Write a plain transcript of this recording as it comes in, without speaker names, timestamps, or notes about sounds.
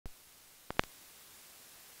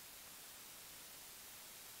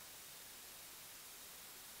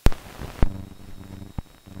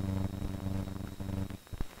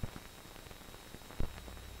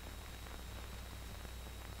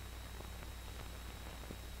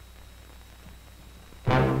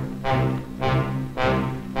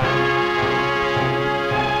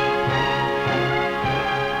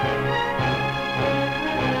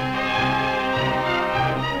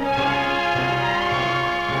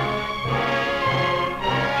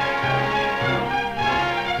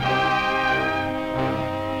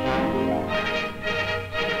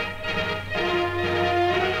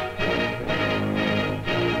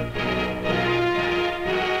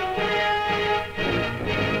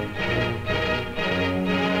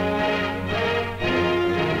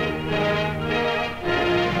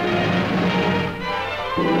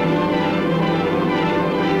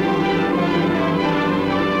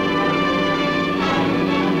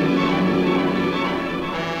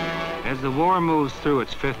As the war moves through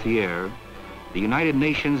its 5th year, the United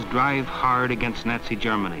Nations drive hard against Nazi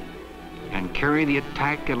Germany and carry the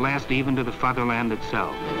attack at last even to the fatherland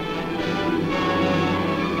itself.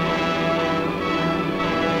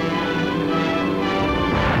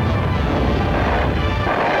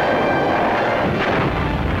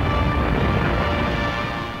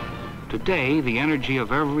 Today, the energy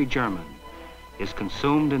of every German is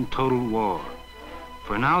consumed in total war,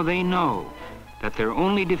 for now they know that their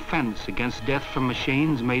only defense against death from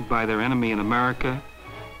machines made by their enemy in America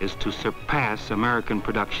is to surpass American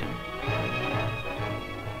production.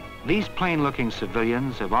 These plain-looking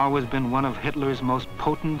civilians have always been one of Hitler's most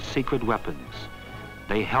potent secret weapons.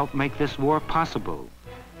 They help make this war possible,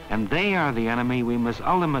 and they are the enemy we must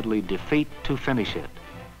ultimately defeat to finish it.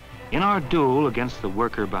 In our duel against the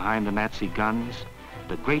worker behind the Nazi guns,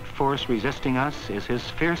 the great force resisting us is his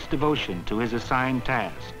fierce devotion to his assigned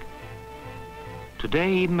task.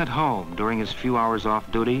 Today, even at home, during his few hours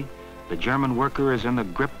off duty, the German worker is in the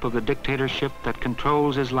grip of the dictatorship that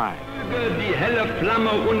controls his life.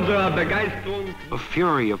 A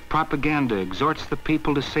fury of propaganda exhorts the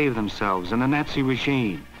people to save themselves in the Nazi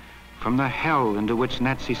regime from the hell into which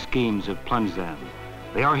Nazi schemes have plunged them.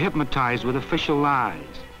 They are hypnotized with official lies,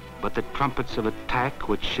 but the trumpets of attack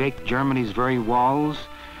which shake Germany's very walls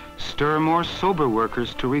stir more sober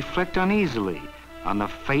workers to reflect uneasily on the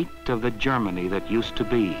fate of the Germany that used to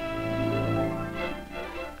be.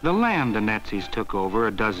 The land the Nazis took over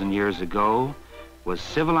a dozen years ago was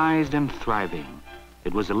civilized and thriving.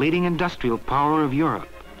 It was a leading industrial power of Europe.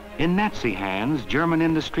 In Nazi hands, German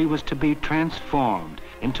industry was to be transformed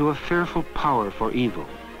into a fearful power for evil.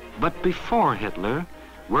 But before Hitler,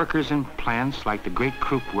 workers in plants like the great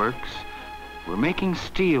Krupp works were making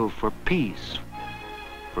steel for peace,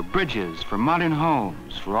 for bridges, for modern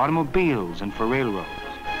homes, for automobiles, and for railroads.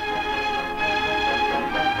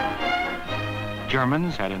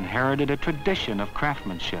 Germans had inherited a tradition of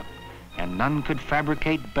craftsmanship, and none could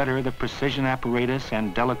fabricate better the precision apparatus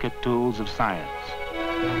and delicate tools of science.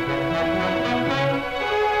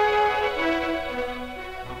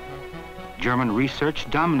 German research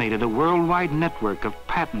dominated a worldwide network of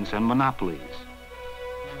patents and monopolies.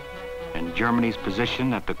 And Germany's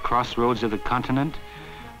position at the crossroads of the continent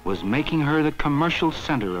was making her the commercial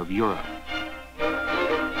center of Europe.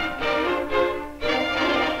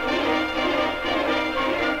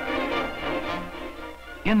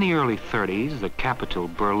 In the early 30s, the capital,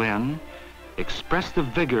 Berlin, expressed the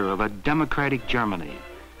vigor of a democratic Germany,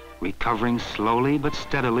 recovering slowly but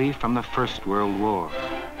steadily from the First World War.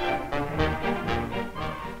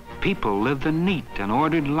 People lived the neat and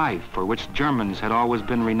ordered life for which Germans had always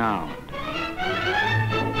been renowned.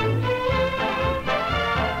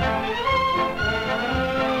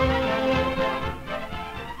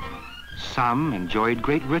 Some enjoyed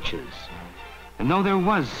great riches, and though there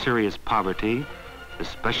was serious poverty,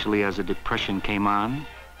 especially as a depression came on,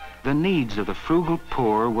 the needs of the frugal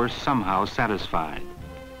poor were somehow satisfied.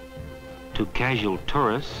 To casual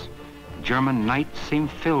tourists, German nights seemed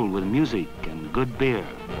filled with music and good beer.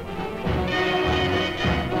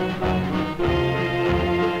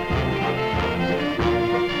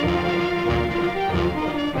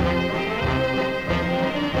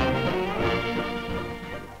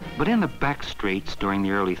 But in the back streets during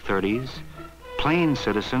the early 30s, plain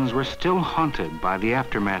citizens were still haunted by the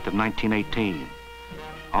aftermath of 1918.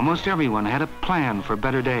 Almost everyone had a plan for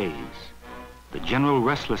better days. The general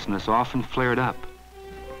restlessness often flared up.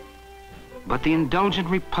 But the indulgent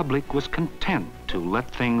Republic was content to let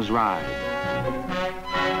things ride.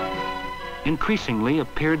 Increasingly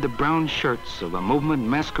appeared the brown shirts of a movement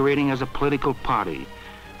masquerading as a political party,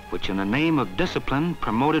 which in the name of discipline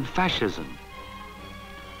promoted fascism.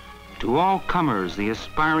 To all comers, the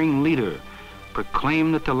aspiring leader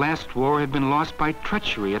proclaimed that the last war had been lost by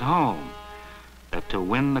treachery at home, that to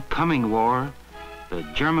win the coming war, the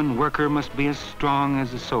German worker must be as strong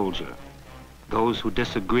as the soldier. Those who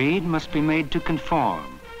disagreed must be made to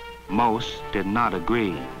conform. Most did not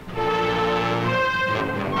agree.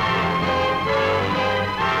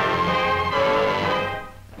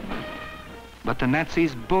 But the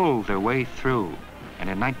Nazis bulled their way through, and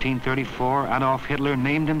in 1934, Adolf Hitler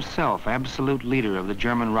named himself absolute leader of the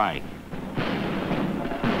German Reich.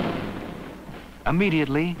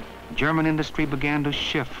 Immediately, German industry began to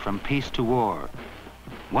shift from peace to war.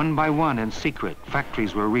 One by one, in secret,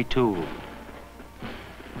 factories were retooled.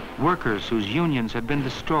 Workers whose unions had been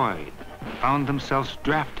destroyed found themselves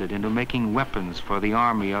drafted into making weapons for the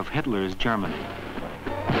army of Hitler's Germany.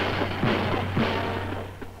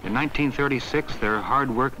 In 1936, their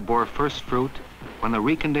hard work bore first fruit when the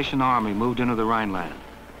reconditioned army moved into the Rhineland.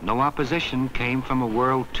 No opposition came from a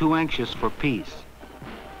world too anxious for peace.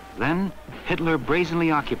 Then, Hitler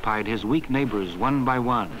brazenly occupied his weak neighbors one by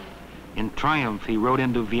one. In triumph, he rode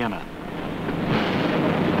into Vienna.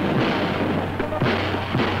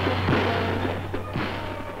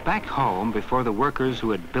 Back home, before the workers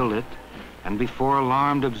who had built it, and before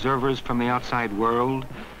alarmed observers from the outside world,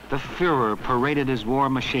 the Führer paraded his war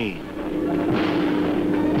machine.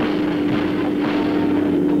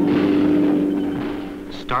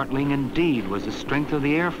 Startling indeed was the strength of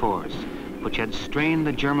the Air Force, which had strained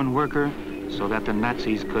the German worker so that the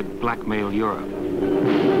Nazis could blackmail Europe.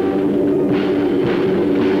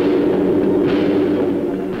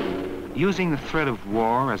 Using the threat of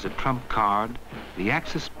war as a trump card, the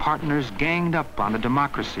Axis partners ganged up on the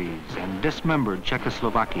democracies and dismembered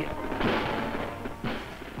Czechoslovakia.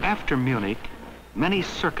 After Munich, many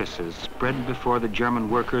circuses spread before the German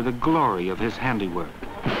worker the glory of his handiwork.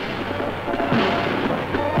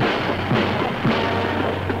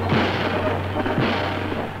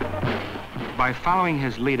 By following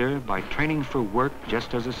his leader, by training for work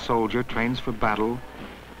just as a soldier trains for battle,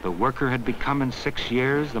 the worker had become in 6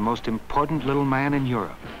 years the most important little man in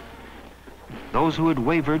Europe. Those who had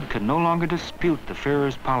wavered could no longer dispute the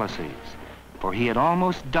Führer's policies, for he had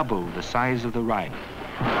almost doubled the size of the Reich.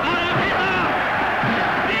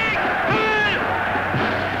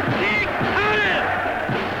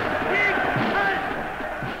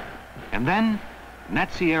 And then,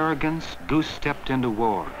 Nazi arrogance goose-stepped into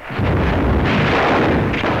war.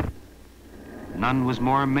 None was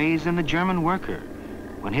more amazed than the German worker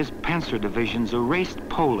when his Panzer divisions erased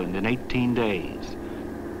Poland in 18 days.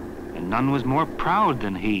 And none was more proud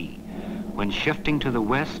than he when, shifting to the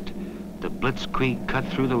west, the Blitzkrieg cut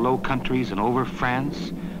through the Low Countries and over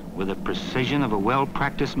France with the precision of a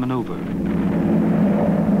well-practiced maneuver.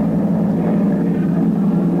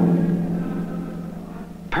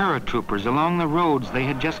 Paratroopers along the roads they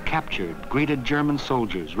had just captured greeted German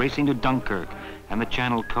soldiers racing to Dunkirk and the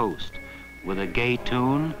Channel coast with a gay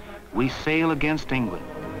tune, "We Sail Against England."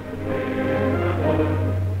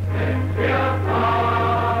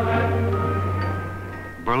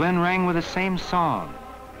 Berlin rang with the same song,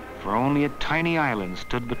 for only a tiny island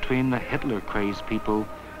stood between the Hitler-crazed people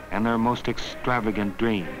and their most extravagant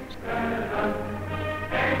dreams.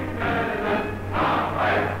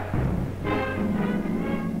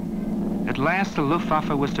 At last, the Luftwaffe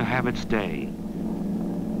was to have its day.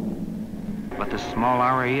 But the small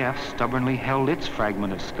RAF stubbornly held its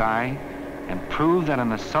fragment of sky and proved that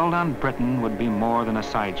an assault on Britain would be more than a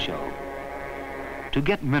sideshow. To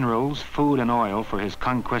get minerals, food, and oil for his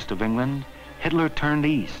conquest of England, Hitler turned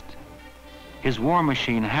east. His war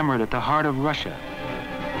machine hammered at the heart of Russia.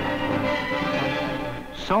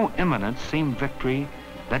 So imminent seemed victory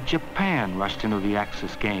that Japan rushed into the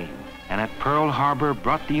Axis game, and at Pearl Harbor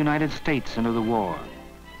brought the United States into the war.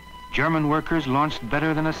 German workers launched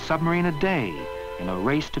better than a submarine a day in a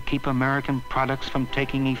race to keep American products from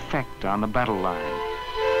taking effect on the battle line.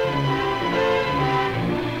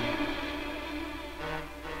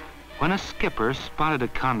 When a skipper spotted a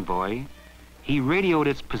convoy, he radioed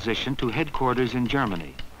its position to headquarters in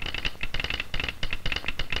Germany.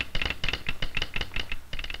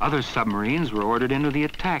 Other submarines were ordered into the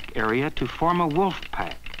attack area to form a wolf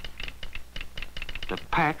pack. The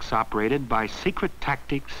packs operated by secret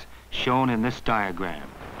tactics shown in this diagram.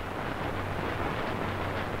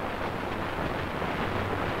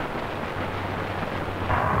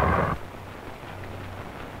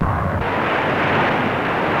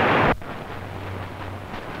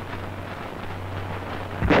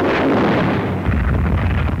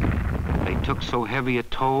 They took so heavy a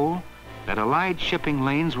toll that Allied shipping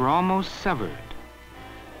lanes were almost severed.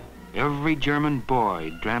 Every German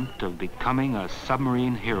boy dreamt of becoming a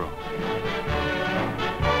submarine hero.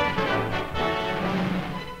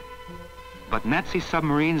 But Nazi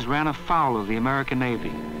submarines ran afoul of the American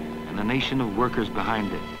Navy and the nation of workers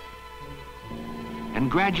behind it.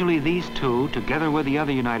 And gradually these two, together with the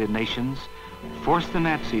other United Nations, forced the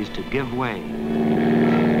Nazis to give way.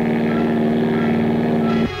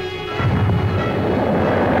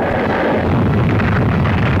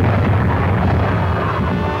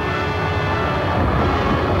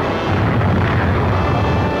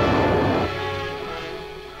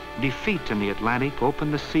 Defeat in the Atlantic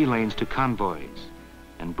opened the sea lanes to convoys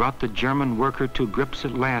and brought the German worker to grips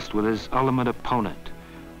at last with his ultimate opponent,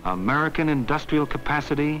 American industrial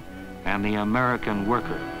capacity and the American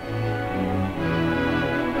worker.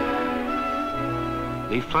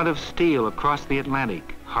 The flood of steel across the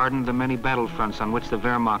Atlantic hardened the many battlefronts on which the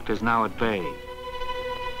Wehrmacht is now at bay.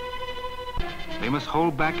 They must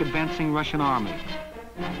hold back advancing Russian army.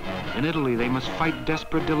 In Italy, they must fight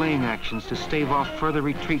desperate delaying actions to stave off further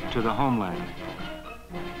retreat to the homeland.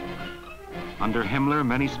 Under Himmler,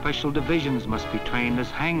 many special divisions must be trained as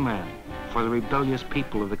hangmen for the rebellious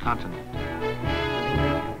people of the continent.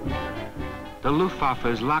 The Luftwaffe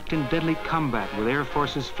is locked in deadly combat with air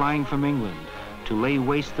forces flying from England to lay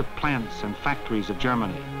waste the plants and factories of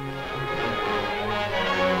Germany.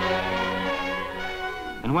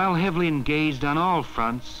 And while heavily engaged on all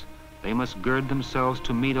fronts, they must gird themselves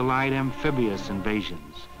to meet allied amphibious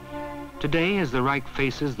invasions. Today, as the Reich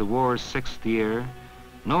faces the war's 6th year,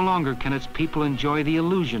 no longer can its people enjoy the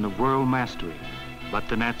illusion of world mastery. But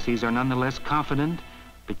the Nazis are nonetheless confident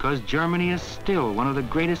because Germany is still one of the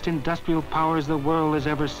greatest industrial powers the world has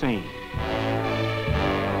ever seen.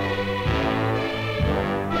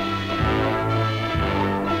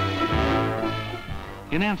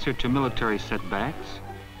 In answer to military setbacks,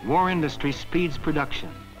 war industry speeds production.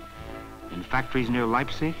 In factories near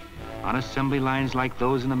Leipzig, on assembly lines like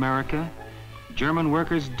those in America, German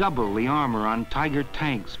workers double the armor on Tiger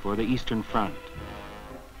tanks for the Eastern Front.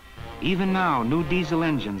 Even now, new diesel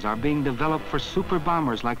engines are being developed for super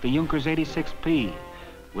bombers like the Junkers 86P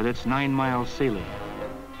with its 9-mile ceiling.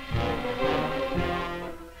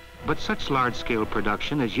 But such large-scale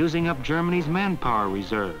production is using up Germany's manpower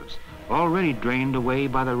reserves, already drained away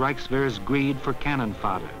by the Reichswehr's greed for cannon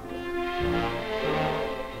fodder.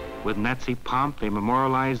 With Nazi pomp, they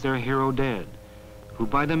memorialize their hero dead, who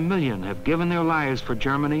by the million have given their lives for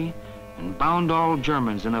Germany and bound all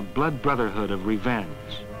Germans in a blood brotherhood of revenge.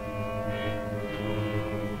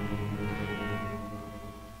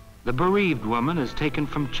 The bereaved woman is taken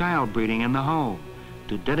from child breeding in the home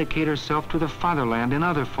to dedicate herself to the fatherland in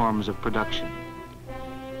other forms of production.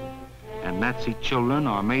 And Nazi children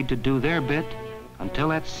are made to do their bit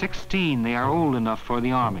until at 16 they are old enough for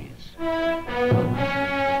the armies.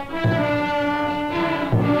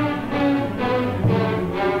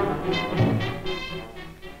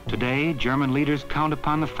 Today, German leaders count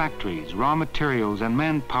upon the factories, raw materials, and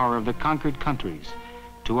manpower of the conquered countries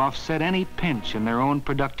to offset any pinch in their own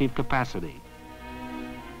productive capacity.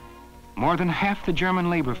 More than half the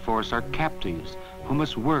German labor force are captives who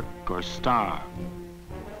must work or starve.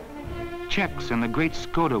 Czechs in the great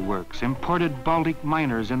Skoda works, imported Baltic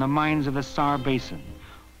miners in the mines of the Saar Basin,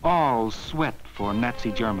 all sweat for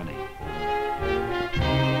Nazi Germany.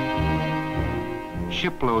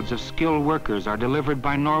 Shiploads of skilled workers are delivered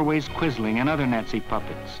by Norway's Quisling and other Nazi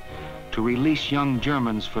puppets to release young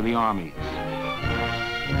Germans for the armies.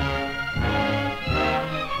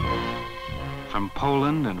 From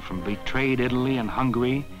Poland and from betrayed Italy and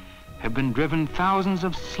Hungary have been driven thousands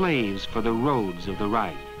of slaves for the roads of the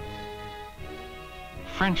Reich.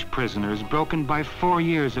 French prisoners broken by 4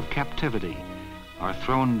 years of captivity are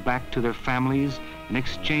thrown back to their families in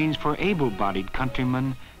exchange for able-bodied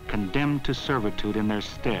countrymen condemned to servitude in their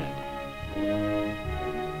stead.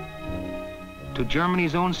 To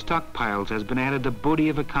Germany's own stockpiles has been added the booty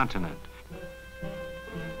of a continent,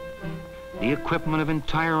 the equipment of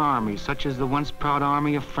entire armies such as the once proud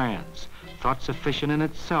army of France, thought sufficient in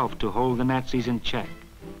itself to hold the Nazis in check.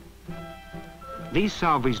 These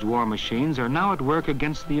salvaged war machines are now at work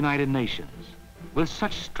against the United Nations. With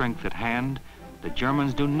such strength at hand, the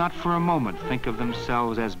Germans do not for a moment think of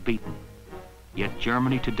themselves as beaten. Yet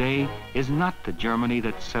Germany today is not the Germany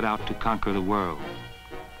that set out to conquer the world.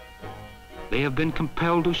 They have been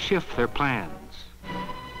compelled to shift their plans.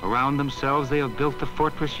 Around themselves they have built the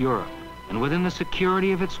fortress Europe, and within the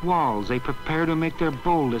security of its walls they prepare to make their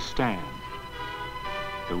boldest stand.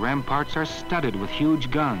 The ramparts are studded with huge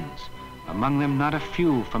guns, among them not a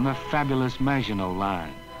few from the fabulous Maginot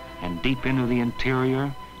Line. And deep into the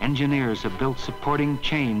interior, engineers have built supporting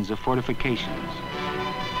chains of fortifications.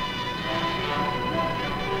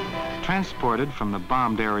 Transported from the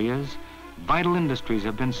bombed areas, vital industries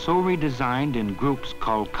have been so redesigned in groups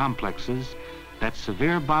called complexes that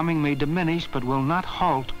severe bombing may diminish but will not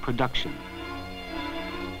halt production.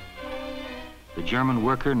 The German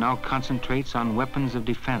worker now concentrates on weapons of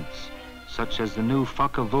defense, such as the new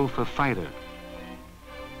Focke-Wulf fighter.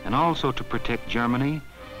 And also to protect Germany,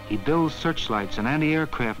 he builds searchlights and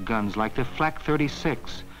anti-aircraft guns like the Flak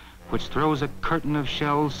 36, which throws a curtain of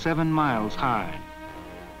shells 7 miles high.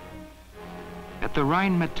 At the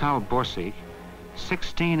Rheinmetall-Borsig,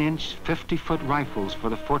 16-inch, 50-foot rifles for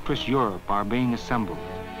the Fortress Europe are being assembled.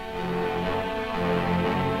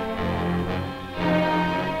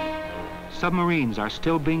 Submarines are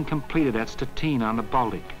still being completed at Stettin on the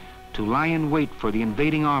Baltic to lie in wait for the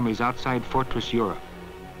invading armies outside Fortress Europe.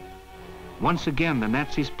 Once again, the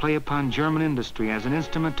Nazis play upon German industry as an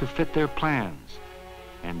instrument to fit their plans,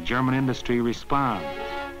 and German industry responds.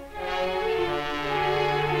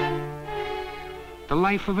 The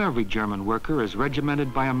life of every German worker is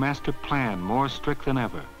regimented by a master plan more strict than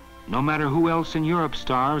ever. No matter who else in Europe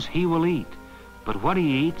starves, he will eat, but what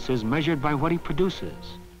he eats is measured by what he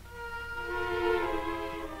produces.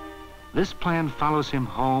 This plan follows him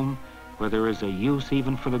home, where there is a use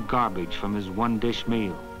even for the garbage from his one-dish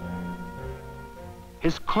meal.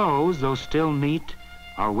 His clothes, though still neat,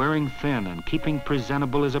 are wearing thin, and keeping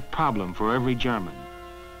presentable is a problem for every German.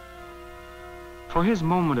 For his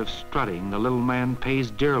moment of strutting, the little man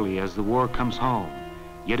pays dearly as the war comes home,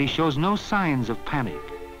 yet he shows no signs of panic.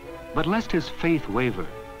 But lest his faith waver,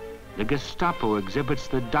 the Gestapo exhibits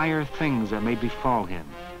the dire things that may befall him.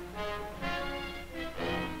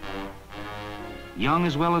 Young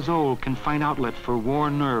as well as old can find outlet for war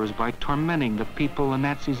nerves by tormenting the people the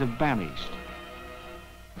Nazis have banished.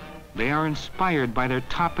 They are inspired by their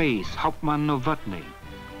top ace, Hauptmann Nowotny,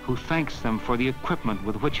 who thanks them for the equipment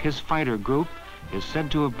with which his fighter group is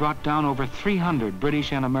said to have brought down over 300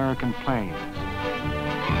 British and American planes.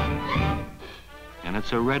 And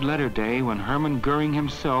it's a red-letter day when Hermann Goering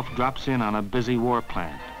himself drops in on a busy war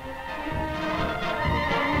plant.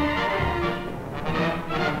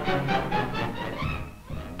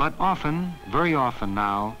 But often, very often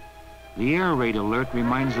now, the air raid alert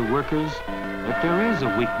reminds the workers that there is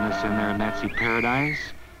a weakness in their Nazi paradise.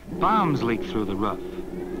 Bombs leak through the roof.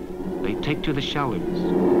 They take to the shelters.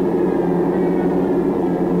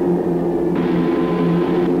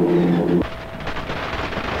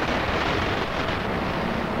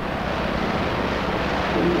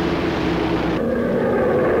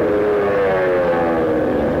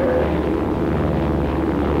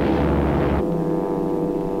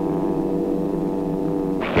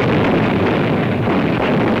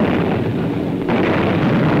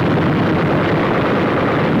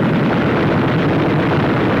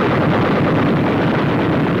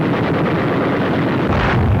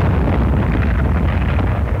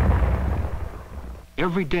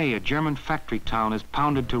 Every day a German factory town is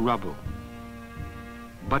pounded to rubble.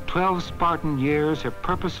 But 12 Spartan years have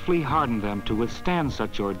purposefully hardened them to withstand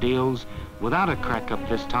such ordeals without a crack-up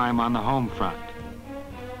this time on the home front.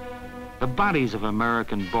 The bodies of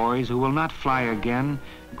American boys who will not fly again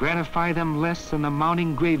gratify them less than the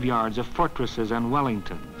mounting graveyards of fortresses and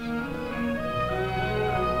Wellingtons.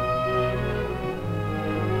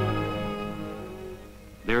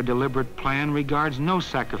 Their deliberate plan regards no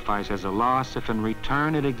sacrifice as a loss if in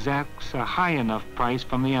return it exacts a high enough price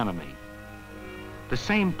from the enemy. The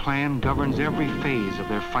same plan governs every phase of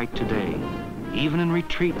their fight today. Even in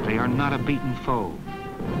retreat, they are not a beaten foe.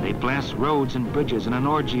 They blast roads and bridges in an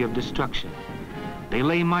orgy of destruction. They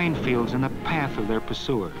lay minefields in the path of their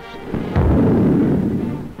pursuers.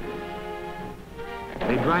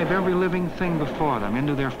 They drive every living thing before them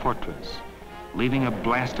into their fortress, leaving a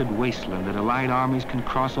blasted wasteland that Allied armies can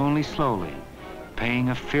cross only slowly, paying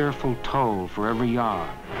a fearful toll for every yard.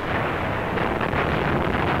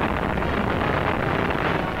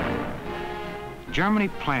 Germany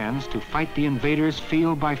plans to fight the invaders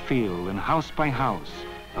field by field and house by house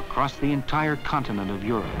across the entire continent of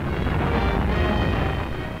Europe.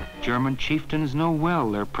 German chieftains know well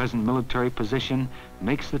their present military position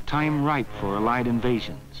makes the time ripe for Allied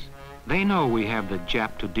invasions. They know we have the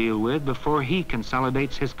Jap to deal with before he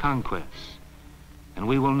consolidates his conquests, and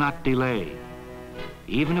we will not delay.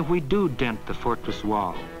 Even if we do dent the fortress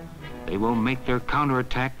wall, they will make their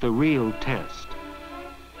counterattack the real test.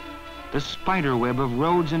 The spider web of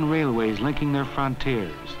roads and railways linking their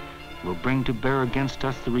frontiers will bring to bear against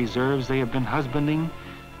us the reserves they have been husbanding,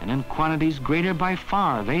 and in quantities greater by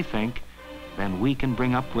far, they think, than we can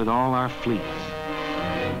bring up with all our fleets.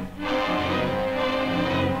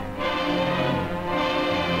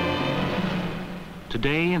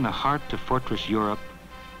 Today, in the heart of Fortress Europe,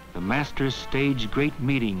 the masters stage great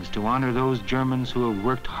meetings to honor those Germans who have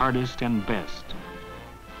worked hardest and best.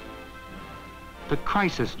 The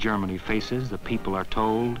crisis Germany faces, the people are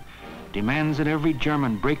told, demands that every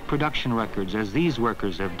German break production records as these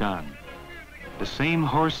workers have done. The same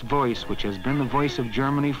hoarse voice which has been the voice of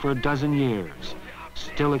Germany for a dozen years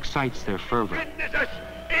still excites their fervor.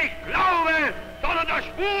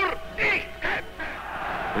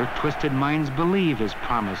 Their twisted minds believe his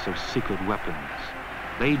promise of secret weapons.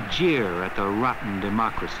 They jeer at the rotten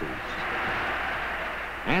democracies.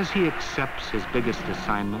 As he accepts his biggest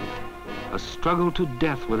assignment, a struggle to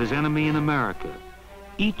death with his enemy in America,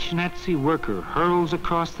 each Nazi worker hurls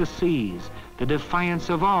across the seas the defiance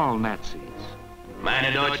of all Nazis.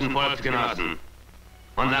 Meine deutschen Volksgenossen,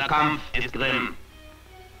 unser Kampf ist grimm.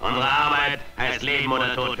 Unsere Arbeit heißt Leben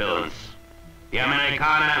oder Tod für uns. Die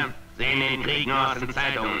Amerikaner sehen den Krieg nur aus den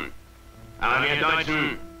Zeitungen. Aber wir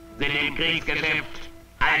Deutschen sind im Kriegsgeschäft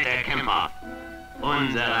alte Kämpfer.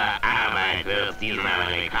 Unsere Arbeit wird diesen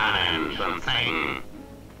Amerikanern schon zeigen.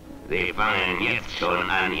 Sie fangen jetzt schon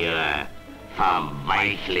an, ihre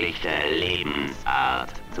verweichlichte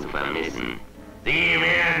Lebensart zu vermissen. Sie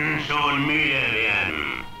werden schon müde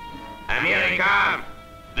werden. Amerika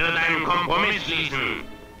wird einen Kompromiss schließen.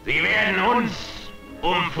 Sie werden uns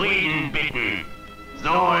um Frieden bitten,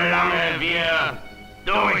 solange wir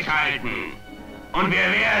durchhalten. Und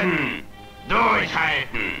wir werden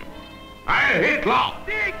durchhalten. Heil Hitler!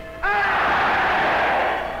 Sieg!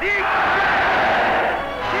 Sieg!